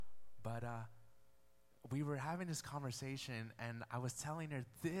But we were having this conversation, and I was telling her,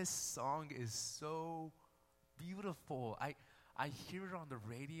 this song is so beautiful. I hear it on the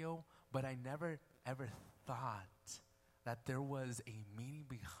radio, but I never ever thought that there was a meaning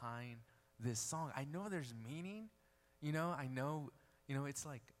behind this song. I know there's meaning, I know, it's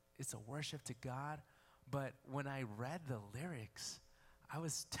like, it's a worship to God. But when I read the lyrics, I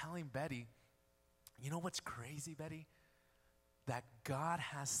was telling Betty, you know what's crazy, Betty? That God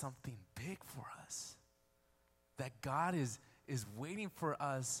has something big for us. That God is waiting for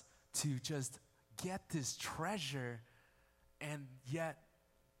us to just get this treasure, and yet,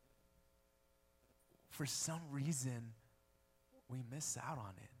 for some reason, we miss out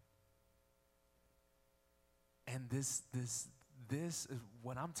on it. And this is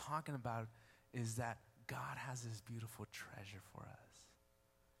what I'm talking about, is that God has this beautiful treasure for us.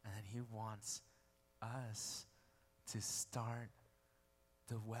 And then he wants us to start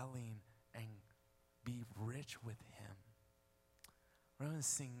dwelling and be rich with him. We're going to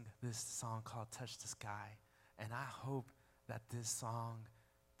sing this song called Touch the Sky. And I hope that this song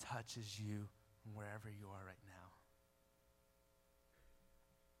touches you wherever you are right now.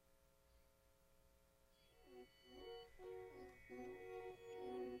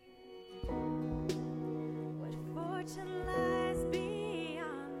 What fortune lies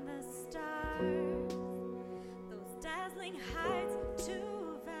beyond the stars, those dazzling heights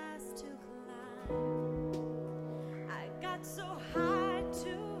too vast to climb. I got so high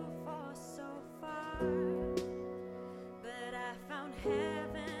to fall so far, but I found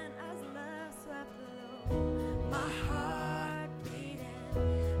heaven as love swept low. My heart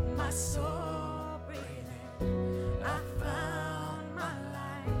beating, my soul breathing, I found my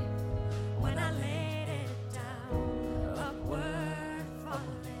life when I laid it down. Upward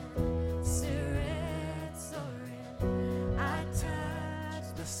falling, spirit soaring, I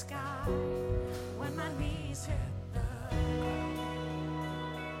touched the sky when my knees hit the ground.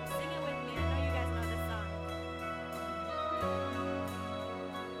 Sing it with me, I know you guys know this song.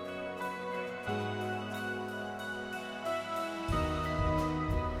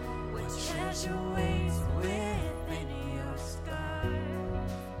 What treasure waits within your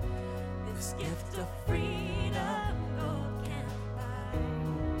scars? This gift of freedom gold can't buy.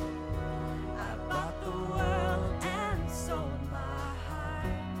 I bought the world and sold my heart.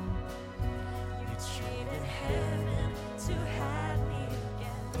 You traded heaven to have me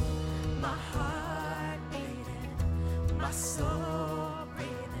again. My heart beating, my soul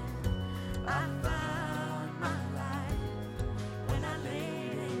breathing, I found my life when I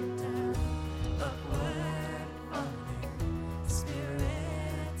laid it down. Upward falling,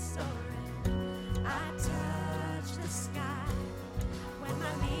 spirit soaring, I touched the sky when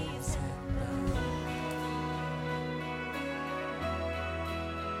my knees hit the ground.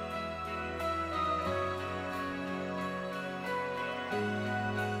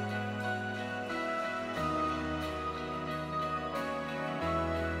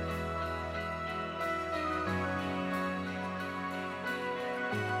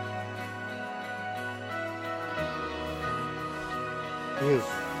 You.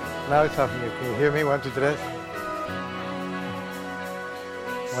 Now it's off you. Can you hear me? 1, 2, 3. 1,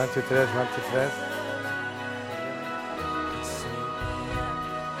 2, 3. 1, 2, 3.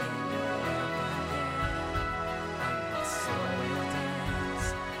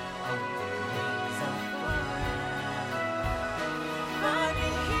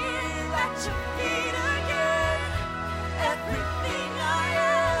 Finally here at your feet again. Everything I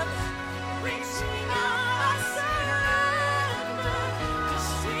am, reaching out, I surrender. Just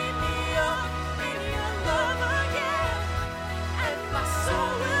sweep me up in your love again, and my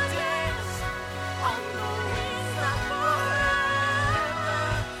soul will dance.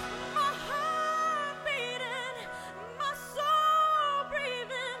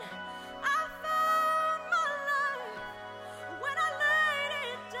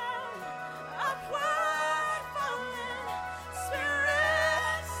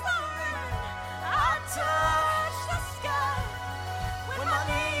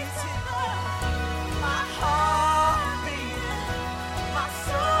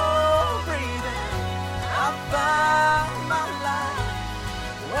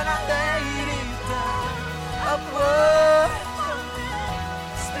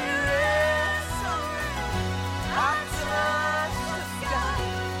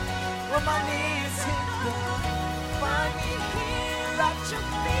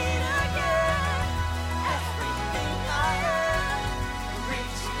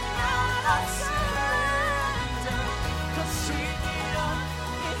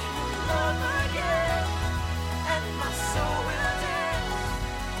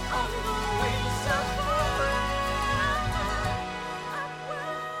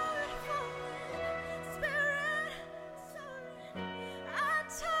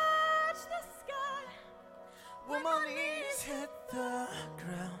 the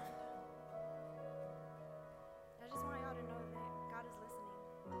ground. I just want y'all to know that God is listening.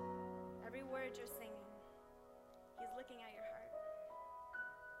 Every word you're singing, He's looking at your heart.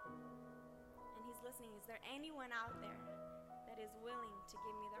 And He's listening. Is there anyone out there that is willing to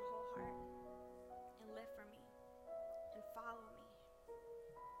give me their whole heart and live for me and follow me?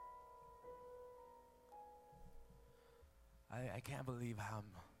 I can't believe how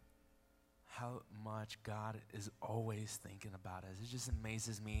much God is always thinking about us. It just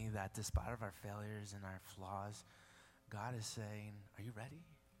amazes me that despite of our failures and our flaws, God is saying, are you ready?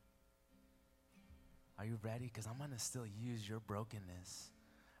 Are you ready? Because I'm going to still use your brokenness.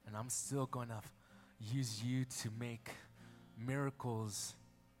 And I'm still going to use you to make miracles,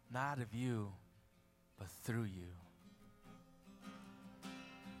 not of you, but through you.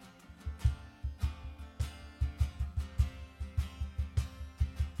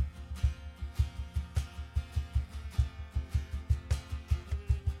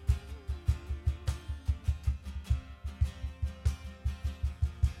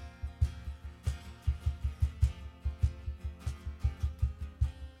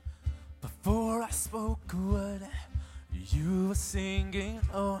 Before I spoke a word, you were singing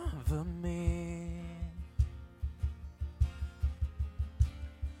over me.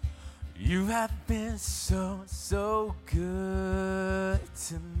 You have been so, so good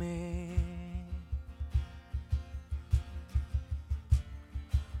to me.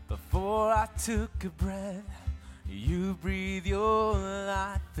 Before I took a breath, you breathed your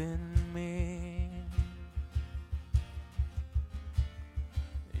life in me.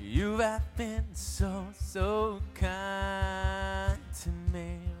 You have been so, so kind to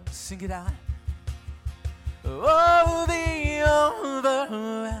me. Sing it out. Oh, the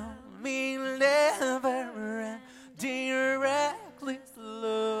overwhelming, never-ending, reckless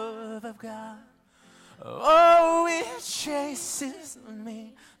love of God. Oh, it chases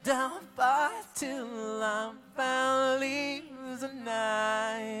me down far till I'm found, leaves the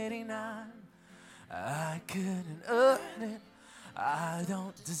 99. I couldn't earn it. I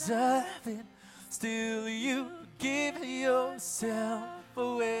don't deserve it, still you give yourself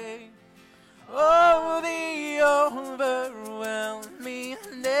away. Oh, the overwhelming,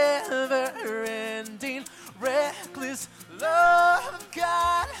 never-ending, reckless love of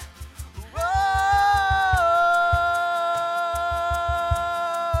God.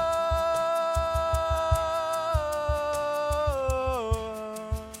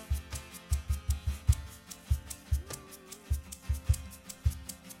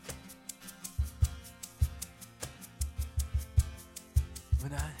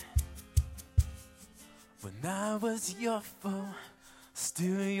 When I was your foe,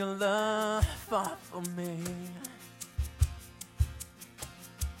 still your love fought for me.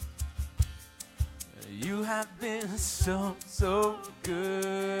 You have been so, so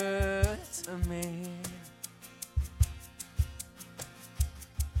good to me.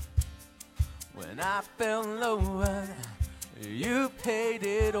 When I fell lower, you paid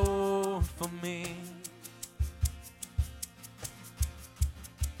it all for me.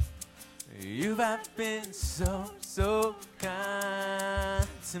 You have been so, so kind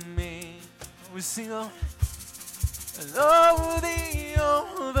to me. We sing on. Oh, the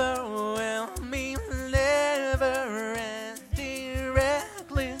overwhelming, never-ending,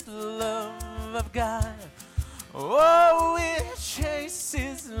 reckless love of God. Oh, it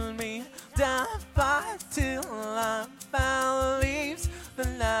chases me down far till I'm found, leaves the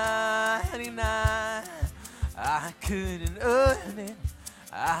 99. I couldn't earn it.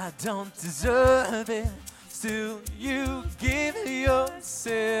 I don't deserve it, still you give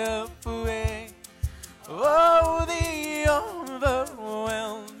yourself away. Oh, the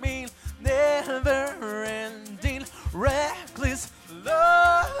overwhelming, never-ending, reckless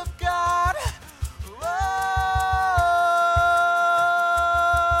love of God.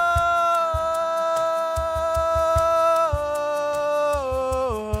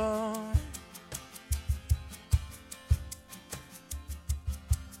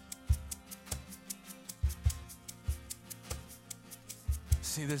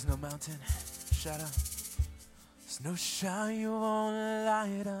 See, there's no mountain, shadow. There's no shadow you won't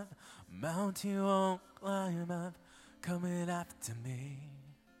light up, mountain you won't climb up, coming after me.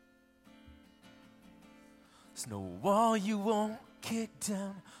 There's no wall you won't kick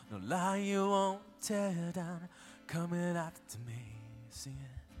down, no lie you won't tear down, coming after me. Sing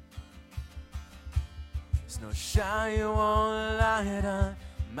it. There's no shadow you won't light up,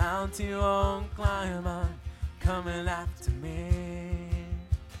 mountain you won't climb up, coming after me.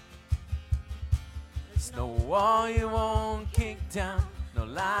 There's no wall you won't kick down, no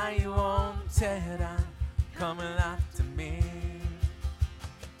lie you won't tear down, coming after me.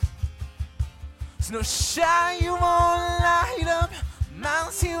 There's no shadow you won't light up,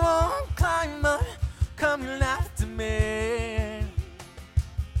 mountains you won't climb up, coming after me.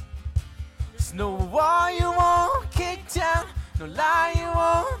 There's no wall you won't kick down, no lie you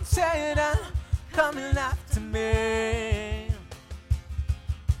won't tear down, coming after me.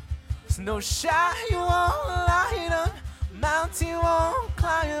 There's no shadow you won't light up, mountain you won't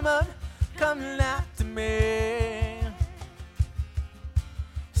climb up, coming after me.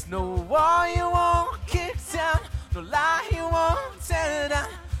 There's no wall you won't kick down, no lie you won't tear down,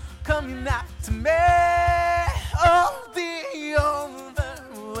 coming after me. Oh, the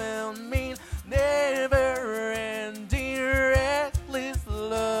overwhelming, never-ending, reckless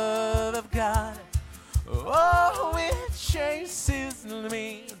love of God. Oh, it chases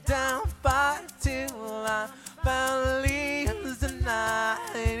me down far till I finally leaves the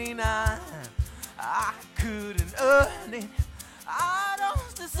 99. I couldn't earn it, I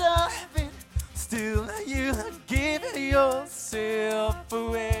don't deserve it, still you give yourself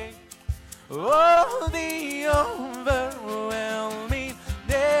away. Oh, the overwhelming,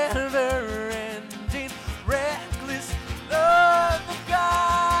 never-ending, reckless love of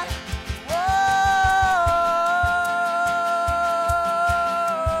God.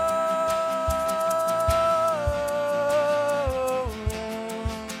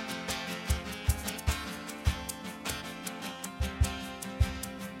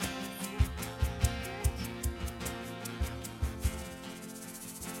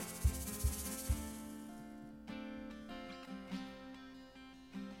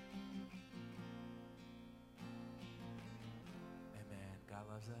 Amen. God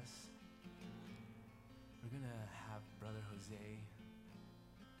loves us. We're going to have Brother Jose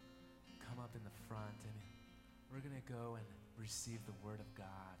come up in the front, and we're going to go and receive the Word of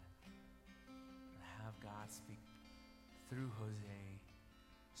God and have God speak through Jose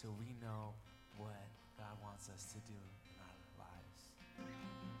so we know what God wants us to do in our lives.